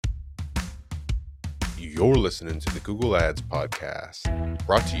You're listening to the Google Ads Podcast,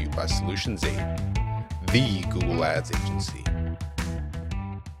 brought to you by Solutions 8, the Google Ads agency.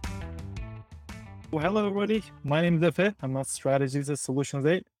 Well, hello, everybody. My name is Efe. I'm a strategist at Solutions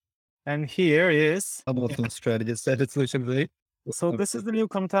 8. And here is... I'm also a strategist at Solutions 8. So this is the new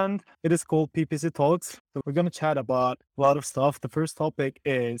content. It is called PPC Talks. So we're going to chat about a lot of stuff. The first topic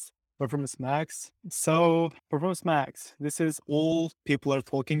is Performance Max. So Performance Max, this is all people are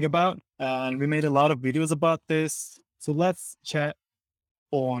talking about. And we made a lot of videos about this. So let's chat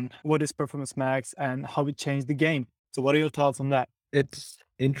on what is Performance Max and how it changed the game. So what are your thoughts on that? It's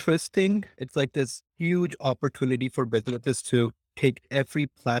interesting. It's like this huge opportunity for businesses to take every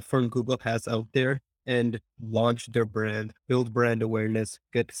platform Google has out there and launch their brand, build brand awareness,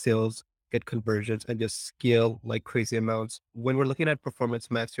 get sales, get conversions, and just scale like crazy amounts. When we're looking at Performance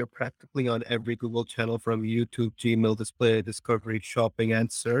Max, you're practically on every Google channel from YouTube, Gmail, display, discovery, shopping,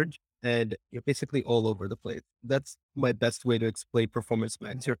 and search. And you're basically all over the place. That's my best way to explain Performance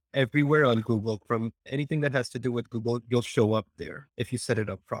Max. You're everywhere on Google. From anything that has to do with Google, you'll show up there if you set it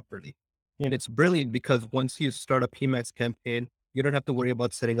up properly. And it's brilliant because once you start a PMax campaign, you don't have to worry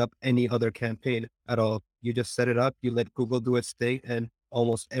about setting up any other campaign at all. You just set it up, you let Google do its thing, and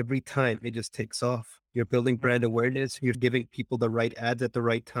almost every time it just takes off. You're building brand awareness, you're giving people the right ads at the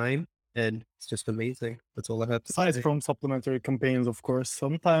right time, and it's just amazing. That's all I have to Aside say. from supplementary campaigns, of course,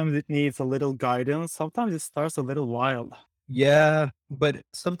 sometimes it needs a little guidance. Sometimes it starts a little wild. Yeah, but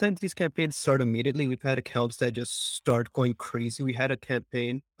sometimes these campaigns start immediately. We've had accounts that just start going crazy. We had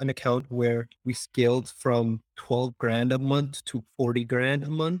an account where we scaled from 12 grand a month to 40 grand a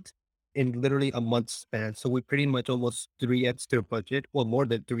month in literally a month span. So we pretty much almost 3x their budget, well, more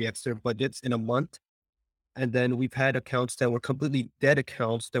than 3x their budgets in a month. And then we've had accounts that were completely dead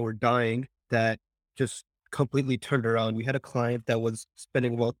accounts that were dying that just completely turned around. We had a client that was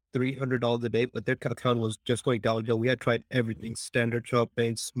spending about $300 a day, but their account was just going downhill. We had tried everything: standard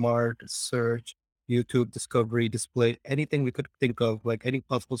shopping, smart, search, YouTube, discovery, display, anything we could think of, like any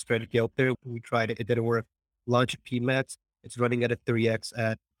possible strategy out there. We tried it. It didn't work. Launch PMax. It's running at a 3x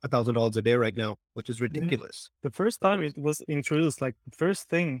at $1,000 a day right now, which is ridiculous. The first time it was introduced, like the first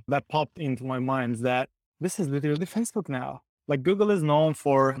thing that popped into my mind is that this is literally Facebook now. Like Google is known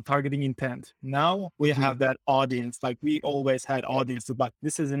for targeting intent. Now we have that audience, like we always had audience, but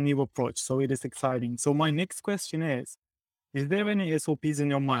this is a new approach. So it is exciting. So my next question is there any SOPs in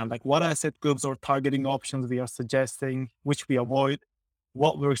your mind? Like what asset groups or targeting options we are suggesting, which we avoid?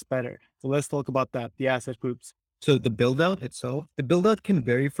 What works better? So let's talk about that, the asset groups. So the build out itself, the build out can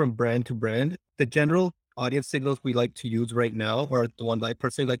vary from brand to brand. The general audience signals we like to use right now, or the one that I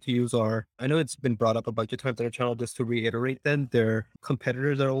personally like to use, are, I know it's been brought up a bunch of times on our channel, just to reiterate them, their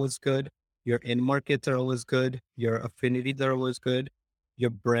competitors are always good. Your end markets are always good. Your affinities are always good.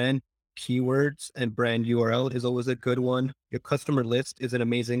 Your brand keywords and brand URL is always a good one. Your customer list is an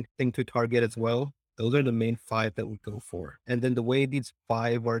amazing thing to target as well. Those are the main 5 that we go for. And then the way these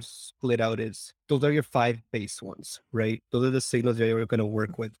 5 are split out is, those are your 5 base ones, right? Those are the signals that you're going to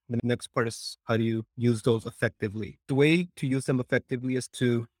work with. The next part is, how do you use those effectively? The way to use them effectively is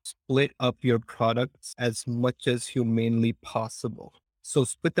to split up your products as much as humanly possible. So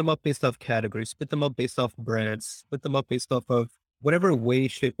split them up based off categories, split them up based off brands, split them up based off of whatever way,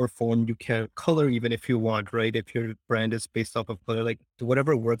 shape, or form you can. Color, even if you want, right? If your brand is based off of color, like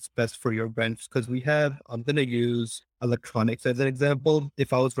whatever works best for your brand. Because I'm going to use electronics as an example.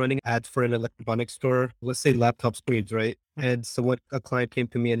 If I was running ads for an electronics store, let's say laptop screens, right? And so what a client came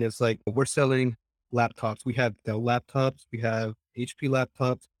to me and is like, we're selling laptops. We have Dell laptops, we have HP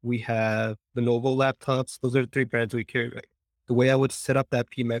laptops, we have Lenovo laptops. Those are the 3 brands we carry, right? The way I would set up that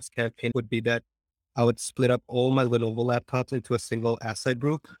PMax campaign would be that I would split up all my Lenovo laptops into a single asset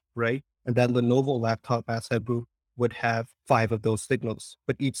group, right? And that Lenovo laptop asset group would have 5 of those signals,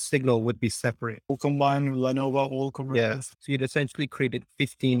 but each signal would be separate. All combined, Lenovo, all combined. Yeah. So you'd essentially created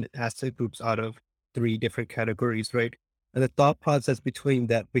 15 asset groups out of 3 different categories, right? And the thought process behind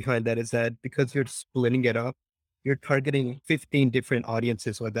that is that because you're splitting it up, you're targeting 15 different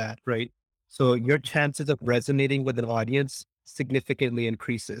audiences with that, right? So your chances of resonating with an audience significantly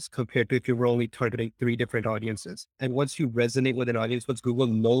increases compared to if you were only targeting 3 different audiences. And once you resonate with an audience, once Google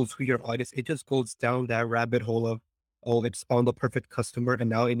knows who your audience, it just goes down that rabbit hole of, oh, it's found the perfect customer, and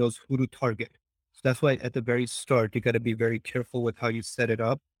now it knows who to target. So that's why at the very start, you got to be very careful with how you set it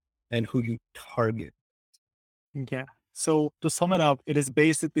up and who you target. Yeah. So to sum it up, it is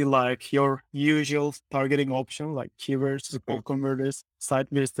basically like your usual targeting option, like keywords, call converters, site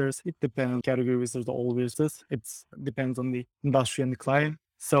visitors. It depends. Category visitors, all visitors. It depends on the industry and the client.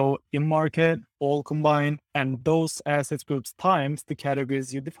 So in market, all combined, and those asset groups times the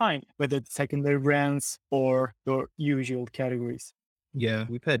categories you define, whether it's secondary brands or your usual categories. Yeah,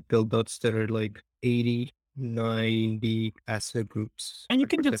 we've had build outs that are like 80, 90 asset groups. And you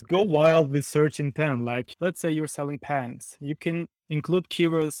can just go wild with search intent. Like, let's say you're selling pants. You can include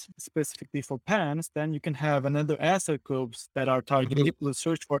keywords specifically for pants. Then you can have another asset groups that are targeting people who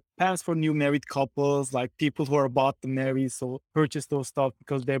search for pants for new married couples, like people who are about to marry, so purchase those stuff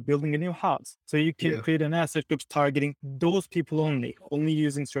because they're building a new house. So you can create an asset group targeting those people only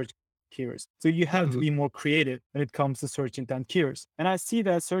using search keywords. So you have to be more creative when it comes to search intent keywords. And I see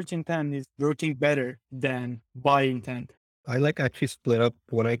that search intent is working better than buy intent. I like actually split up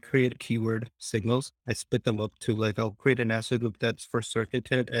when I create keyword signals. I split them up to like I'll create an asset group that's for search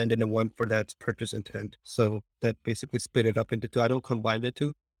intent and then a one for that's purchase intent. So that basically split it up into two. I don't combine the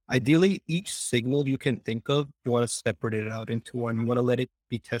two. Ideally, each signal you can think of, you want to separate it out into one. You want to let it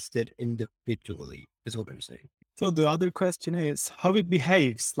be tested individually, is what I'm saying. So the other question is how it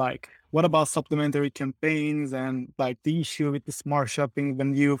behaves. Like, what about supplementary campaigns and like the issue with the smart shopping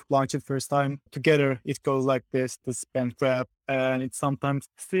when you launch it first time? Together, it goes like this: the spend trap, and it sometimes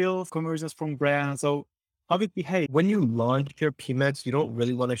steals conversions from brands. So how it behaves? When you launch your PMAX, you don't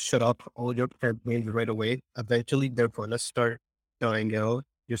really want to shut up all your campaigns right away. Eventually, they're going to start dying out.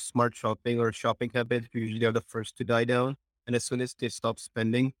 Your smart shopping or shopping habits usually are the first to die down. And as soon as they stop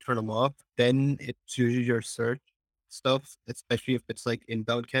spending, turn them off. Then it's usually your search stuff, especially if it's like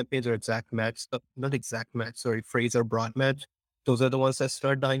inbound campaigns or exact match stuff. Not exact match, sorry, phrase or broad match. Those are the ones that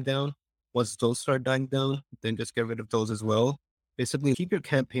start dying down. Once those start dying down, then just get rid of those as well. Basically, keep your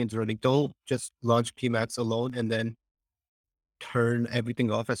campaigns running. Don't just launch PMAX alone and then turn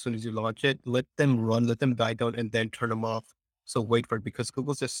everything off as soon as you launch it. Let them run, let them die down, and then turn them off. So wait for it because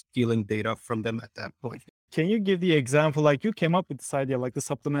Google's just stealing data from them at that point. Can you give the example? Like you came up with this idea, like the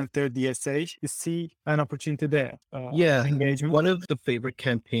supplementary DSA. You see an opportunity there. Yeah, Engagement. one of the favorite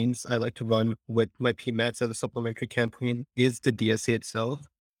campaigns I like to run with my PMAX as a supplementary campaign is the DSA itself.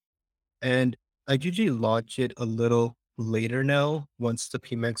 And I usually launch it a little later now once the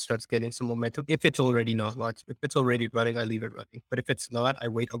PMAX starts getting some momentum. If it's already not launched, if it's already running, I leave it running. But if it's not, I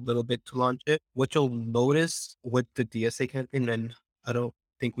wait a little bit to launch it. What you'll notice with the DSA campaign, and I don't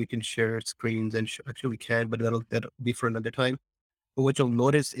think we can share screens and actually we can, but that'll be for another time. But what you'll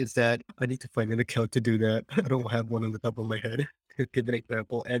notice is that I need to find an account to do that. I don't have one on the top of my head to give an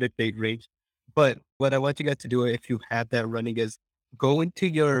example and a date range. But what I want you guys to do if you have that running is go into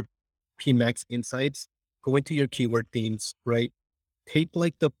your PMAX insights, go into your keyword themes, right? Take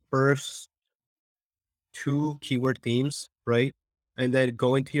like the first two keyword themes, right? And then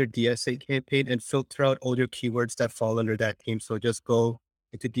go into your DSA campaign and filter out all your keywords that fall under that theme. So just go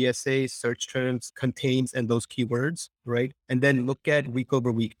into DSA, search terms, contains, and those keywords, right? And then look at week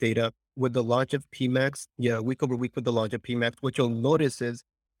over week data with the launch of PMAX. Yeah, week over week with the launch of PMAX. What you'll notice is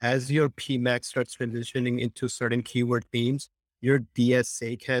as your PMAX starts transitioning into certain keyword themes, your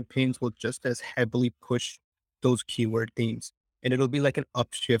DSA campaigns will just as heavily push those keyword themes. And it'll be like an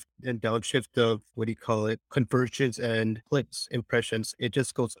upshift and downshift of what do you call it? Conversions and clicks, impressions. It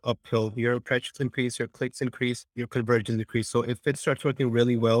just goes uphill. Your impressions increase, your clicks increase, your conversions increase. So if it starts working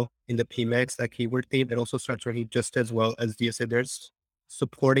really well in the PMAX, that keyword theme, it also starts working just as well as DSA. There's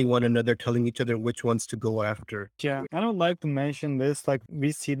supporting one another, telling each other which ones to go after. Yeah, I would like to mention this. Like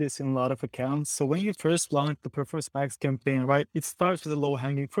we see this in a lot of accounts. So when you first launch the Performance Max campaign, right, it starts with the low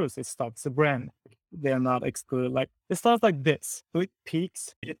hanging fruits. It starts the brand. They are not excluded. Like it starts like this. So it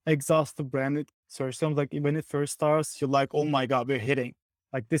peaks, it exhausts the branded search terms. Like when it first starts, you're like, oh my God, we're hitting.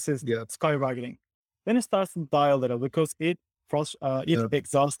 Like this is skyrocketing. Then it starts to die a little because it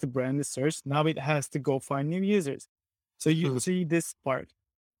exhausts the branded search. Now it has to go find new users. So you see this part.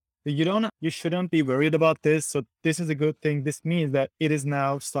 You shouldn't be worried about this. So this is a good thing. This means that it is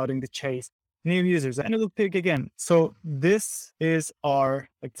now starting to chase new users and it will pick again. So this is our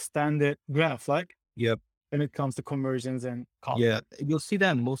like standard graph, like when it comes to conversions and cost. Yeah, you'll see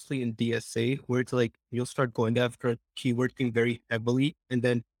that mostly in DSA where it's like you'll start going after a keyword thing very heavily and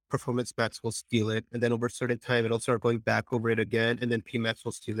then Performance Max will steal it. And then over a certain time, it'll start going back over it again. And then PMAX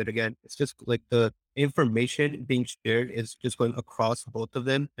will steal it again. It's just like the information being shared is just going across both of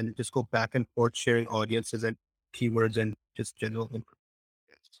them and just go back and forth sharing audiences and keywords and just general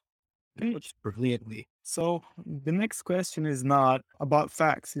information. Which brilliantly. So the next question is not about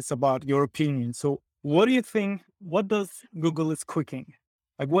facts. It's about your opinion. So what do you think? What does Google is cooking?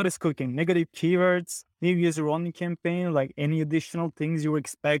 Like what is cooking? Negative keywords, new user only campaign, like any additional things you were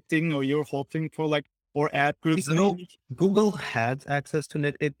expecting or you're hoping for, like, or ad groups? Google has access to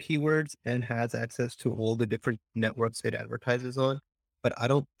native keywords and has access to all the different networks it advertises on. but I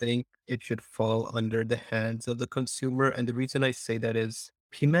don't think it should fall under the hands of the consumer. And the reason I say that is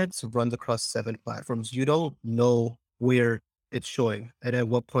PMax runs across 7 platforms. You don't know where it's showing and at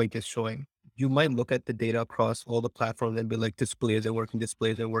what point it's showing. You might look at the data across all the platforms and be like, display isn't working,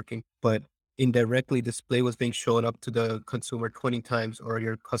 display isn't working. But indirectly, display was being shown up to the consumer 20 times or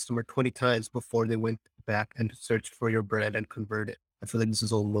your customer 20 times before they went back and searched for your brand and converted. I feel like this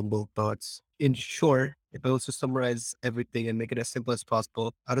is all mumble thoughts. In short, if I was to summarize everything and make it as simple as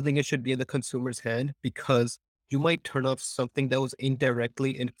possible, I don't think it should be in the consumer's hand because you might turn off something that was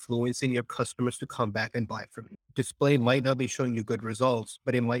indirectly influencing your customers to come back and buy from you. Display might not be showing you good results,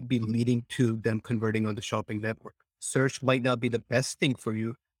 but it might be leading to them converting on the shopping network. Search might not be the best thing for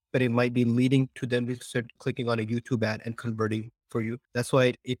you, but it might be leading to them to start clicking on a YouTube ad and converting for you. That's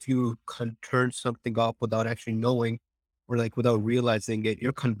why if you can turn something off without actually knowing or like without realizing it,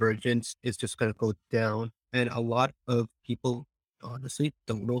 your convergence is just going to go down. And a lot of people honestly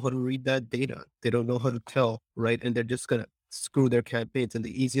don't know how to read that data. They don't know how to tell, right? And they're just going to screw their campaigns. And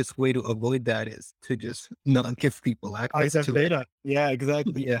the easiest way to avoid that is to just not give people Hide access that to it. data. Yeah,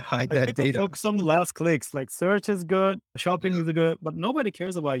 exactly. Yeah, hide Like that people data. focus on the last clicks. Like search is good, shopping is good, but nobody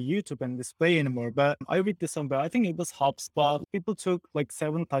cares about YouTube and display anymore. But I read this somewhere. I think it was HubSpot. People took like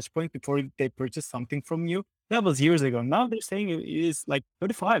 7 touch points before they purchased something from you. That was years ago. Now they're saying it is like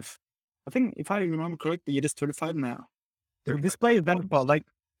 35. I think if I remember correctly, it is 35 now. The display is that part. Like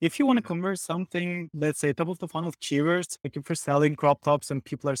if you want to convert something, let's say top of the funnel keywords, like if you're selling crop tops and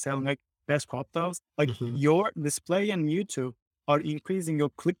people are selling like best crop tops, like your display and YouTube are increasing your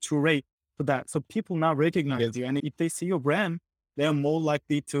click-through rate to that. So people now recognize you. And if they see your brand, they are more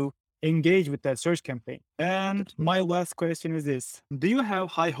likely to engage with that search campaign. And my last question is this. Do you have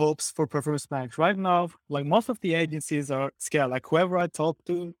high hopes for Performance Max? Right now, like most of the agencies are scared. Like whoever I talk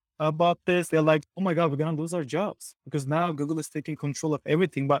to about this, they're like, oh my God, we're going to lose our jobs because now Google is taking control of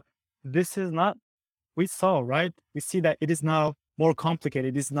everything. But this is not, we saw, right? We see that it is now more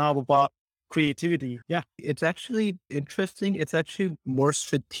complicated. It is now about creativity. Yeah. It's actually interesting. It's actually more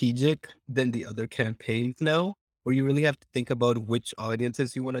strategic than the other campaigns now, where you really have to think about which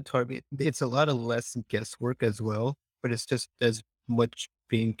audiences you want to target. It's a lot of less guesswork as well, but it's just as much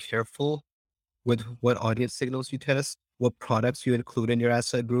being careful with what audience signals you test, what products you include in your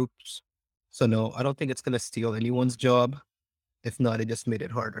asset groups. So no, I don't think it's going to steal anyone's job. If not, it just made it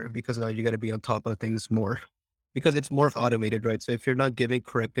harder because now you got to be on top of things more because it's more automated, right? So if you're not giving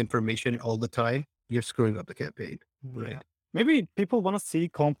correct information all the time, you're screwing up the campaign, right? Maybe people want to see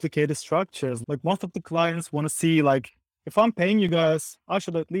complicated structures. Like most of the clients want to see like, if I'm paying you guys, I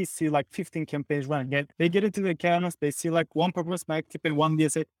should at least see like 15 campaigns running. They get into the accounts, they see like one Performance Max campaign, one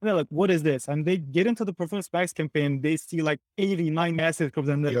DSA, and they're like, what is this? And they get into the Performance Max campaign, they see like 89 asset groups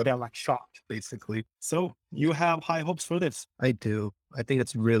and they're like shocked. Basically. So you have high hopes for this. I do. I think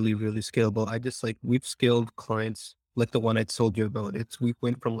it's really, really scalable. I just like, we've scaled clients like the one I told you about. We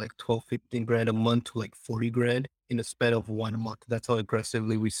went from like 12, 15 grand a month to like 40 grand in a span of 1 month. That's how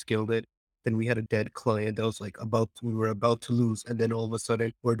aggressively we scaled it. Then we had a dead client that was like we were about to lose. And then all of a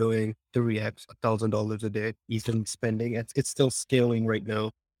sudden we're doing 3x, $1,000 a day, easily spending. It's still scaling right now.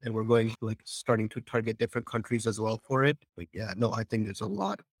 And we're going like starting to target different countries as well for it. But yeah, no, I think there's a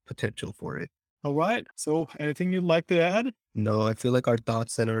lot of potential for it. All right. So anything you'd like to add? No, I feel like our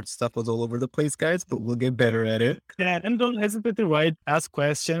thoughts and our stuff was all over the place, guys, but we'll get better at it. Yeah, and don't hesitate to ask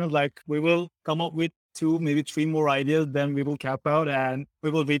questions. Like we will come up with 2, maybe 3 more ideas, then we will cap out and we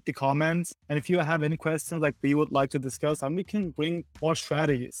will read the comments. And if you have any questions like we would like to discuss, and we can bring more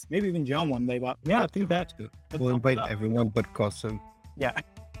strategies, maybe even John one day. But yeah, I think that we'll invite everyone but Qasim. Yeah,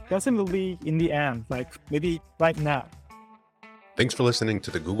 Qasim will be in the end, like maybe right now. Thanks for listening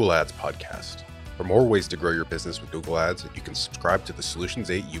to the Google Ads podcast. For more ways to grow your business with Google Ads, you can subscribe to the Solutions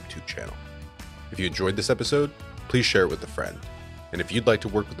 8 YouTube channel. If you enjoyed this episode, please share it with a friend. And if you'd like to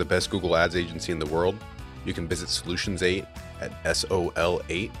work with the best Google Ads agency in the world, you can visit Solutions 8 at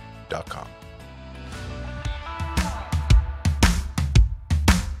sol8.com.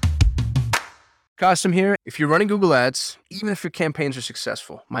 Qasim here. If you're running Google Ads, even if your campaigns are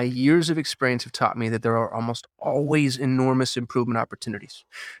successful, my years of experience have taught me that there are almost always enormous improvement opportunities.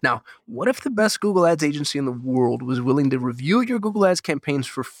 Now, what if the best Google Ads agency in the world was willing to review your Google Ads campaigns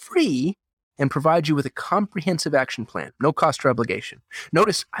for free and provide you with a comprehensive action plan, no cost or obligation?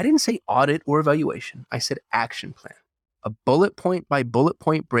 Notice, I didn't say audit or evaluation. I said action plan. A bullet point by bullet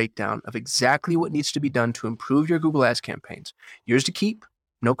point breakdown of exactly what needs to be done to improve your Google Ads campaigns. Yours to keep,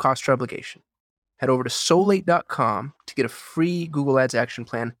 no cost or obligation. Head over to sol8.com to get a free Google Ads action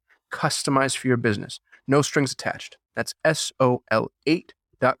plan customized for your business. No strings attached. That's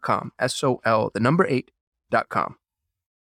sol8.com. SOL, the number 8.com.